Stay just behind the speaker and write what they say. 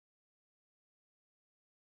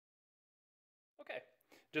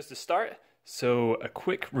Just to start, so a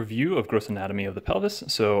quick review of gross anatomy of the pelvis.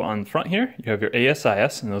 So on the front here, you have your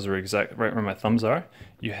ASIS, and those are exactly right where my thumbs are.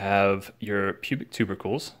 You have your pubic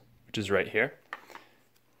tubercles, which is right here.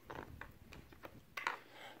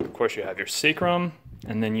 Of course, you have your sacrum,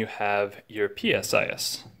 and then you have your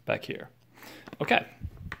PSIS back here. Okay.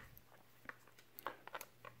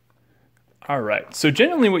 All right, so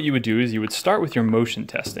generally what you would do is you would start with your motion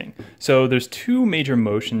testing. So there's two major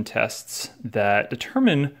motion tests that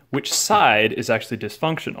determine which side is actually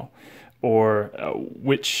dysfunctional, or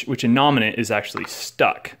which innominate is actually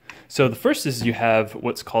stuck. So the first is you have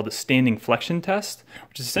what's called a standing flexion test,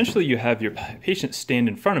 which is essentially you have your patient stand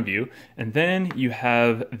in front of you, and then you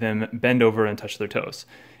have them bend over and touch their toes.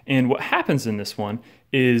 And what happens in this one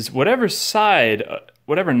is whatever side,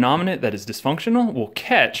 whatever innominate that is dysfunctional will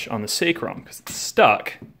catch on the sacrum because it's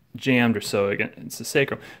stuck, jammed or so against the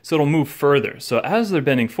sacrum. So it'll move further. So as they're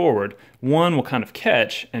bending forward, one will kind of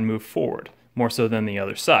catch and move forward more so than the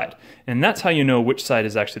other side. And that's how you know which side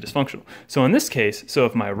is actually dysfunctional. So in this case, so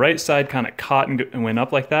if my right side kind of caught and went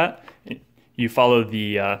up like that, you follow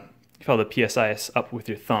the PSIS up with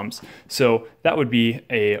your thumbs. So that would be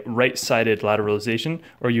a right-sided lateralization,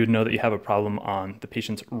 or you would know that you have a problem on the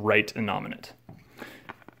patient's right innominate.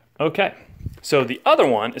 Okay, so the other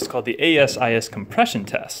one is called the ASIS compression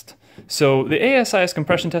test. So the ASIS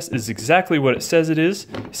compression test is exactly what it says it is.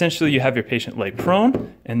 Essentially, you have your patient lay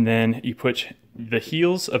prone, and then you put the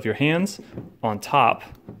heels of your hands on top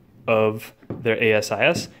of their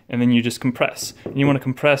ASIS, and then you just compress. And you want to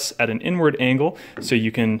compress at an inward angle so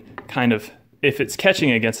you can kind of, if it's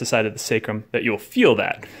catching against the side of the sacrum, that you'll feel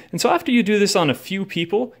that. And so after you do this on a few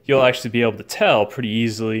people, you'll actually be able to tell pretty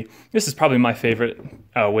easily. This is probably my favorite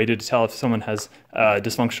way to tell if someone has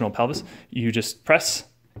dysfunctional pelvis. You just press,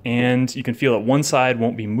 and you can feel that one side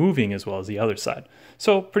won't be moving as well as the other side.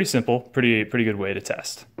 So pretty simple, pretty good way to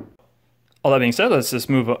test. All that being said, let's just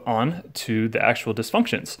move on to the actual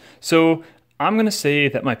dysfunctions. So I'm going to say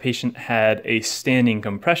that my patient had a standing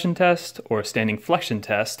compression test or a standing flexion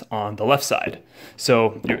test on the left side.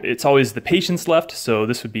 So it's always the patient's left, so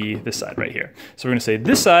this would be this side right here. So we're going to say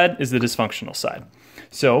this side is the dysfunctional side.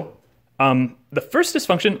 So the first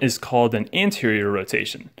dysfunction is called an anterior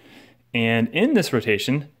rotation. And in this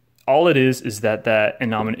rotation, all it is that that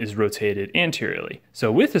innominate is rotated anteriorly.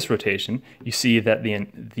 So with this rotation, you see that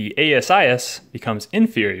the ASIS becomes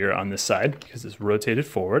inferior on this side because it's rotated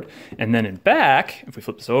forward. And then in back, if we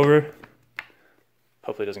flip this over,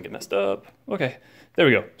 hopefully it doesn't get messed up. Okay, there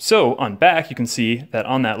we go. So on back, you can see that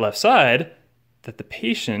on that left side, that the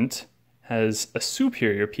patient has a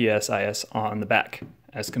superior PSIS on the back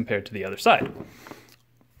as compared to the other side.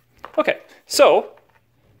 Okay, so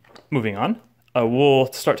moving on. We'll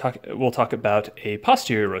talk about a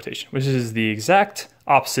posterior rotation, which is the exact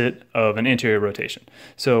opposite of an anterior rotation.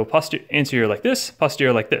 So anterior like this,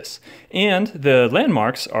 posterior like this. And the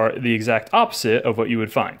landmarks are the exact opposite of what you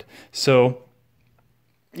would find. So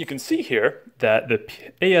you can see here that the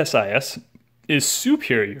ASIS is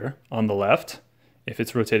superior on the left if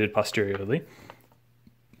it's rotated posteriorly.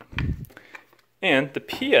 And the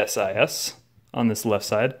PSIS on this left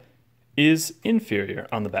side is inferior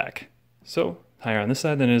on the back. So higher on this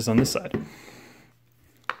side than it is on this side.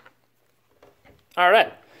 All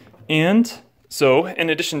right. And so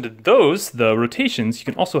in addition to those, the rotations, you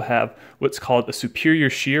can also have what's called a superior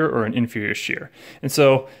shear or an inferior shear. And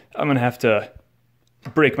so I'm going to have to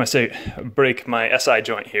break my SI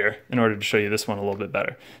joint here in order to show you this one a little bit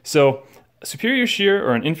better. So a superior shear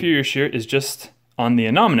or an inferior shear is just on the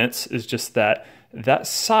innominates is just that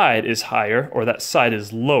side is higher or that side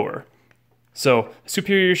is lower. So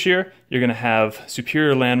superior shear, you're going to have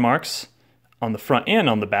superior landmarks on the front and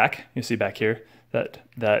on the back. You see back here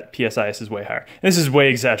that PSIS is way higher. And this is way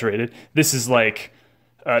exaggerated. This is like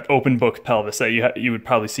an open book pelvis that you would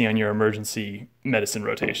probably see on your emergency medicine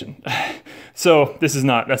rotation. So that's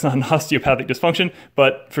not an osteopathic dysfunction,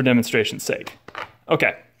 but for demonstration's sake.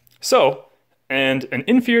 Okay, so, and an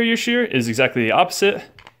inferior shear is exactly the opposite.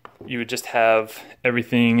 You would just have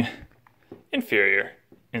everything inferior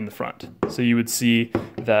in the front. So you would see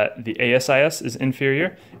that the ASIS is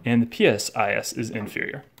inferior and the PSIS is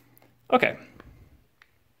inferior. Okay.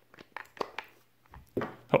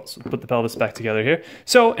 Oh, so put the pelvis back together here.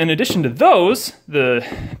 So in addition to those, the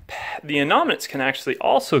innominates can actually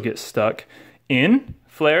also get stuck in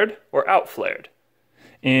flared or out flared.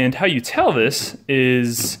 And how you tell this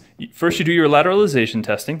is first you do your lateralization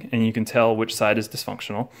testing and you can tell which side is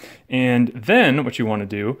dysfunctional. And then what you want to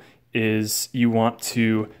do is you want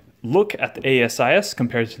to look at the ASIS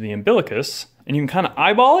compared to the umbilicus, and you can kind of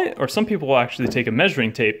eyeball it, or some people will actually take a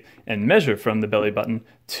measuring tape and measure from the belly button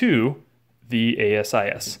to the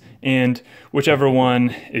ASIS. And whichever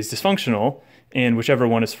one is dysfunctional and whichever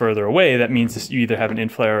one is further away, that means you either have an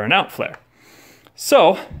in-flare or an out-flare.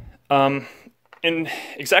 So, and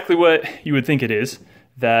exactly what you would think it is,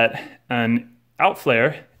 that an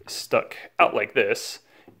out-flare is stuck out like this,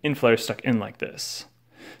 in-flare is stuck in like this.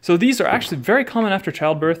 So these are actually very common after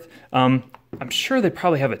childbirth. I'm sure they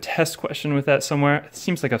probably have a test question with that somewhere. It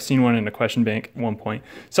seems like I've seen one in a question bank at one point.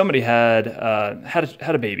 Somebody had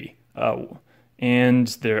a baby, and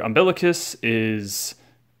their umbilicus is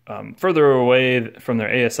further away from their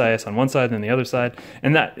ASIS on one side than the other side,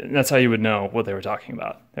 and that's how you would know what they were talking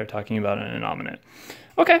about. They were talking about an innominate.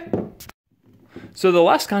 Okay. So the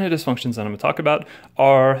last kind of dysfunctions that I'm going to talk about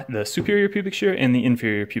are the superior pubic shear and the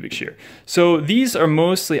inferior pubic shear. So these are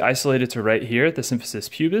mostly isolated to right here at the symphysis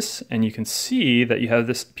pubis, and you can see that you have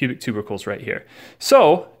this pubic tubercles right here.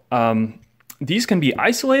 So these can be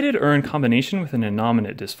isolated or in combination with an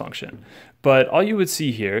innominate dysfunction. But all you would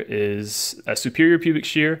see here is a superior pubic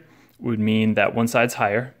shear would mean that one side's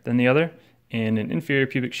higher than the other, and an inferior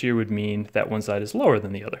pubic shear would mean that one side is lower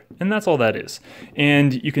than the other. And that's all that is.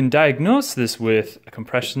 And you can diagnose this with a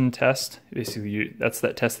compression test. Basically, that's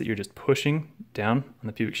that test that you're just pushing down on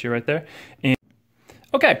the pubic shear right there.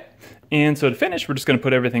 Okay, and so to finish, we're just going to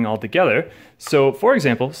put everything all together. So for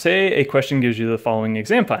example, say a question gives you the following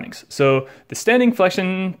exam findings. So the standing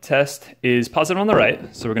flexion test is positive on the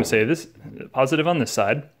right, so we're going to say this positive on this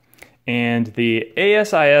side, and the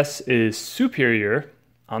ASIS is superior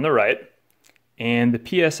on the right, and the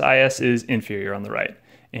PSIS is inferior on the right.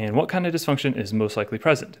 And what kind of dysfunction is most likely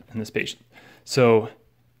present in this patient? So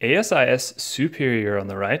ASIS superior on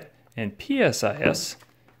the right, and PSIS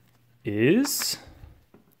is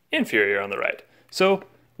inferior on the right. So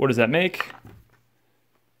what does that make?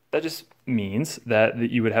 That just means that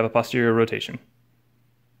you would have a posterior rotation.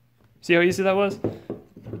 See how easy that was?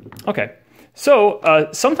 Okay, so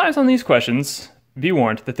sometimes on these questions, be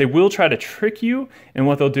warned that they will try to trick you, and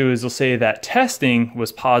what they'll do is they'll say that testing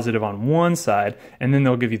was positive on one side, and then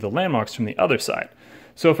they'll give you the landmarks from the other side.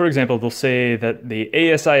 So for example, they'll say that the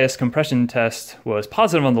ASIS compression test was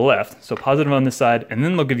positive on the left, so positive on this side, and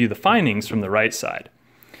then they'll give you the findings from the right side.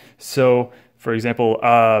 So for example,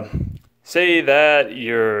 say that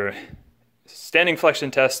your standing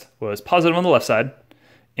flexion test was positive on the left side,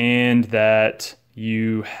 and that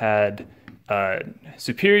you had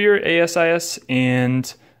superior ASIS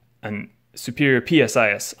and a superior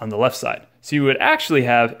PSIS on the left side. So you would actually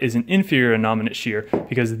have is an inferior innominate shear,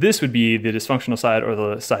 because this would be the dysfunctional side, or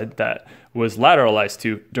the side that was lateralized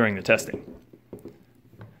to during the testing.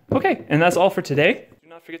 Okay, and that's all for today. Do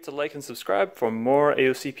not forget to like and subscribe for more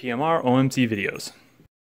AOCPMR OMT videos.